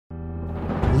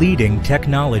Leading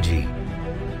technology.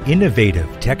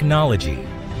 Innovative technology.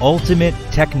 Ultimate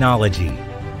technology.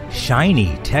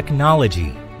 Shiny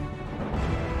technology.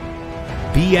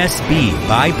 BSB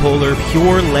Bipolar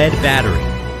Pure Lead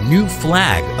Battery. New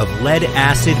flag of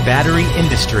lead-acid battery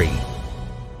industry.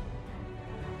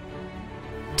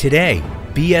 Today,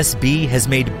 BSB has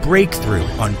made breakthrough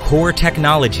on core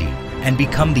technology and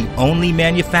become the only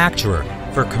manufacturer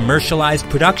for commercialized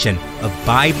production of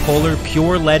bipolar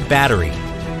pure lead battery.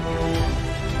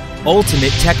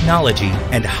 Ultimate technology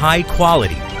and high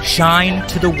quality shine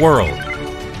to the world.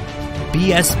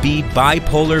 BSB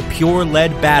Bipolar Pure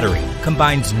Lead Battery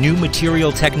combines new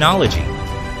material technology,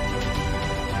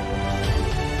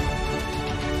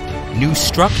 new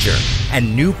structure,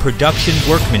 and new production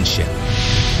workmanship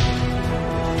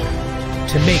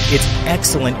to make its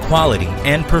excellent quality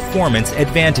and performance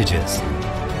advantages.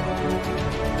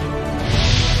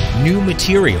 New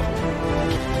material.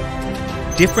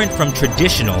 Different from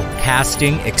traditional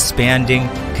casting, expanding,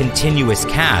 continuous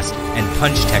cast, and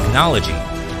punch technology,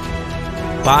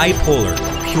 Bipolar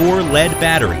Pure Lead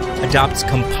Battery adopts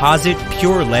composite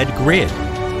pure lead grid.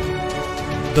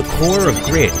 The core of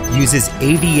grid uses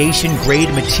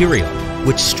aviation-grade material,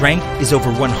 which strength is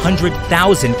over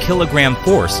 100,000 kilogram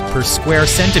force per square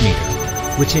centimeter,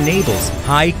 which enables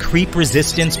high creep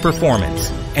resistance performance,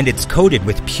 and it's coated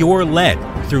with pure lead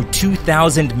through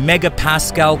 2,000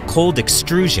 megapascal cold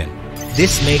extrusion.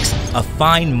 This makes a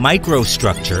fine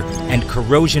microstructure and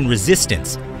corrosion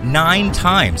resistance 9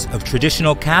 times of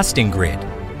traditional casting grid.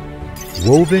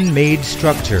 Woven-made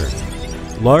structure.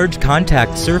 Large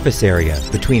contact surface area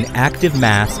between active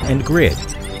mass and grid.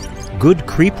 Good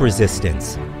creep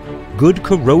resistance. Good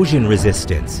corrosion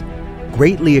resistance.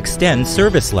 Greatly extends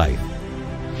service life.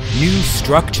 New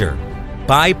structure.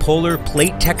 Bipolar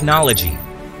plate technology.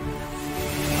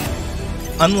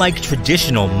 Unlike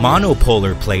traditional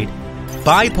monopolar plate,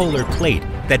 bipolar plate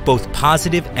that both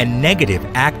positive and negative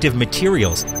active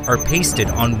materials are pasted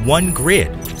on one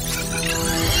grid.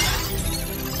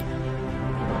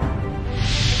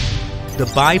 The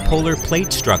bipolar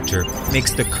plate structure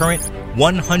makes the current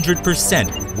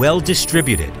 100% well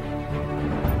distributed.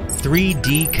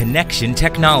 3D connection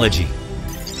technology.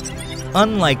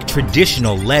 Unlike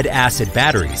traditional lead-acid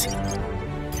batteries,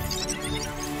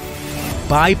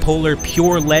 Bipolar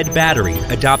Pure Lead Battery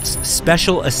adopts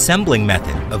special assembling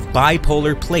method of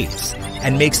bipolar plates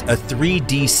and makes a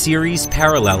 3D series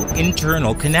parallel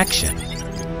internal connection,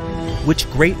 which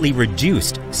greatly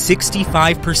reduced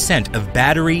 65% of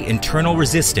battery internal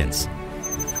resistance.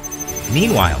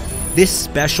 Meanwhile, this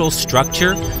special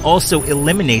structure also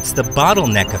eliminates the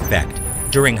bottleneck effect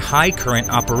during high current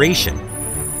operation,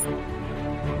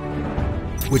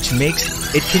 which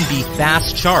makes it can be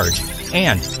fast charge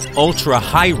and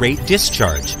ultra-high rate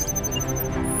discharge.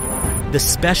 The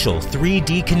special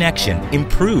 3D connection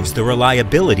improves the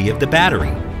reliability of the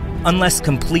battery. Unless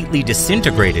completely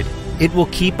disintegrated, it will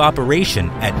keep operation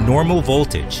at normal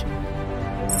voltage.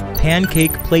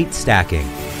 Pancake plate stacking.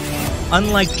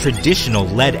 Unlike traditional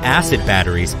lead-acid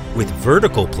batteries with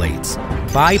vertical plates,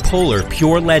 Bipolar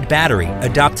Pure Lead Battery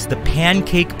adopts the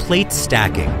pancake plate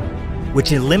stacking,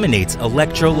 which eliminates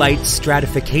electrolyte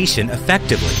stratification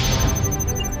effectively.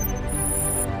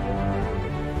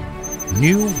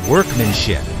 New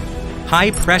workmanship.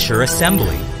 High-pressure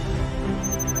assembly.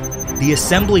 The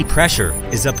assembly pressure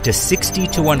is up to 60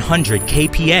 to 100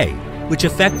 kPa, which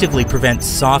effectively prevents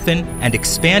soften and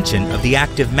expansion of the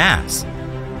active mass.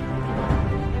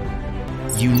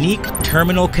 Unique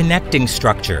terminal connecting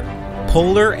structure.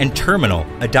 Polar and terminal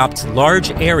adopts large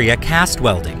area cast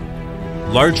welding.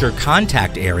 Larger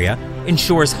contact area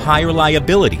ensures high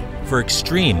reliability for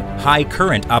extreme high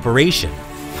current operation.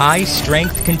 High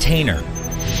strength container.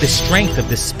 The strength of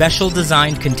the special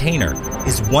designed container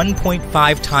is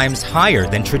 1.5 times higher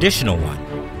than traditional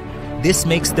one. This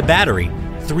makes the battery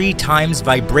 3 times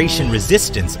vibration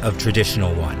resistance of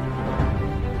traditional one.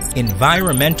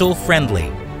 Environmental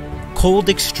friendly. Cold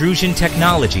extrusion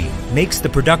technology makes the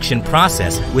production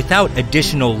process without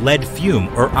additional lead fume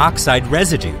or oxide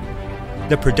residue.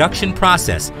 The production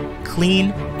process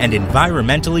clean and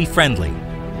environmentally friendly.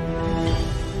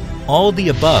 All the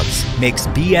aboves makes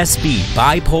BSB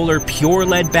Bipolar Pure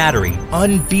Lead Battery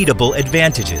unbeatable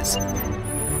advantages.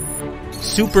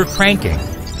 Super cranking.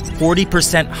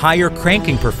 40% higher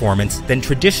cranking performance than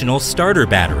traditional starter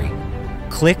battery.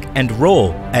 Click and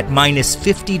roll at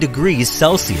 -50 degrees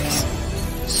Celsius.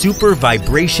 Super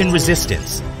vibration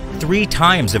resistance. 3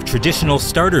 times of traditional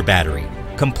starter battery.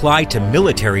 Comply to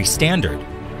military standard.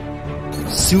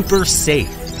 Super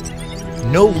safe.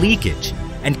 No leakage,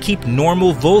 and keep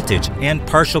normal voltage and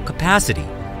partial capacity,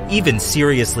 even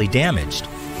seriously damaged.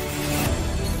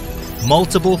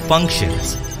 multiple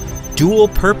functions,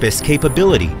 dual-purpose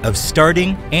capability of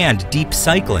starting and deep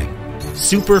cycling,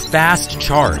 super fast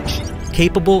charge,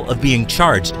 capable of being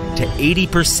charged to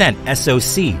 80%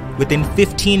 SOC within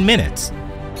 15 minutes,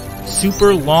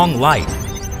 super long life,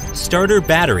 starter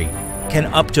battery can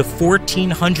up to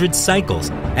 1,400 cycles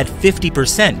at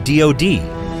 50%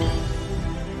 DOD.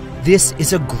 This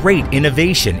is a great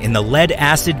innovation in the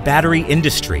lead-acid battery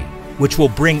industry, which will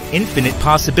bring infinite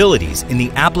possibilities in the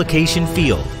application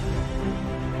field.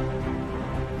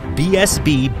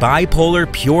 BSB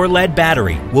Bipolar Pure Lead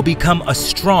Battery will become a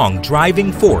strong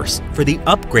driving force for the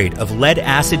upgrade of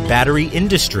lead-acid battery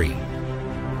industry.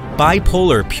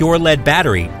 Bipolar Pure Lead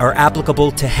Battery are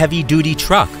applicable to heavy-duty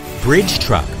truck, bridge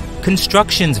truck,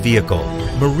 constructions vehicle,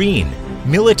 marine,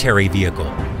 military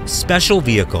vehicle, special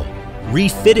vehicle,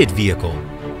 refitted vehicle,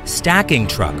 stacking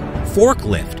truck,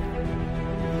 forklift,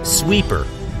 sweeper,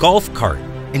 golf cart,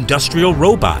 industrial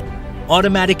robot,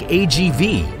 automatic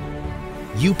AGV,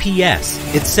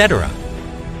 UPS, etc.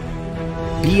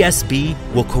 BSB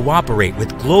will cooperate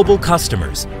with global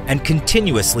customers and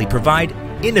continuously provide,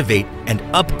 innovate, and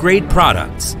upgrade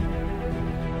products.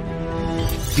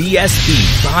 BSB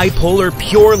Bipolar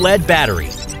Pure Lead Battery.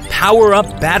 Power up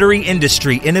battery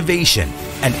industry innovation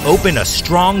and open a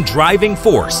strong driving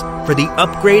force for the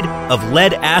upgrade of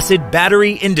lead-acid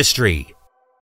battery industry.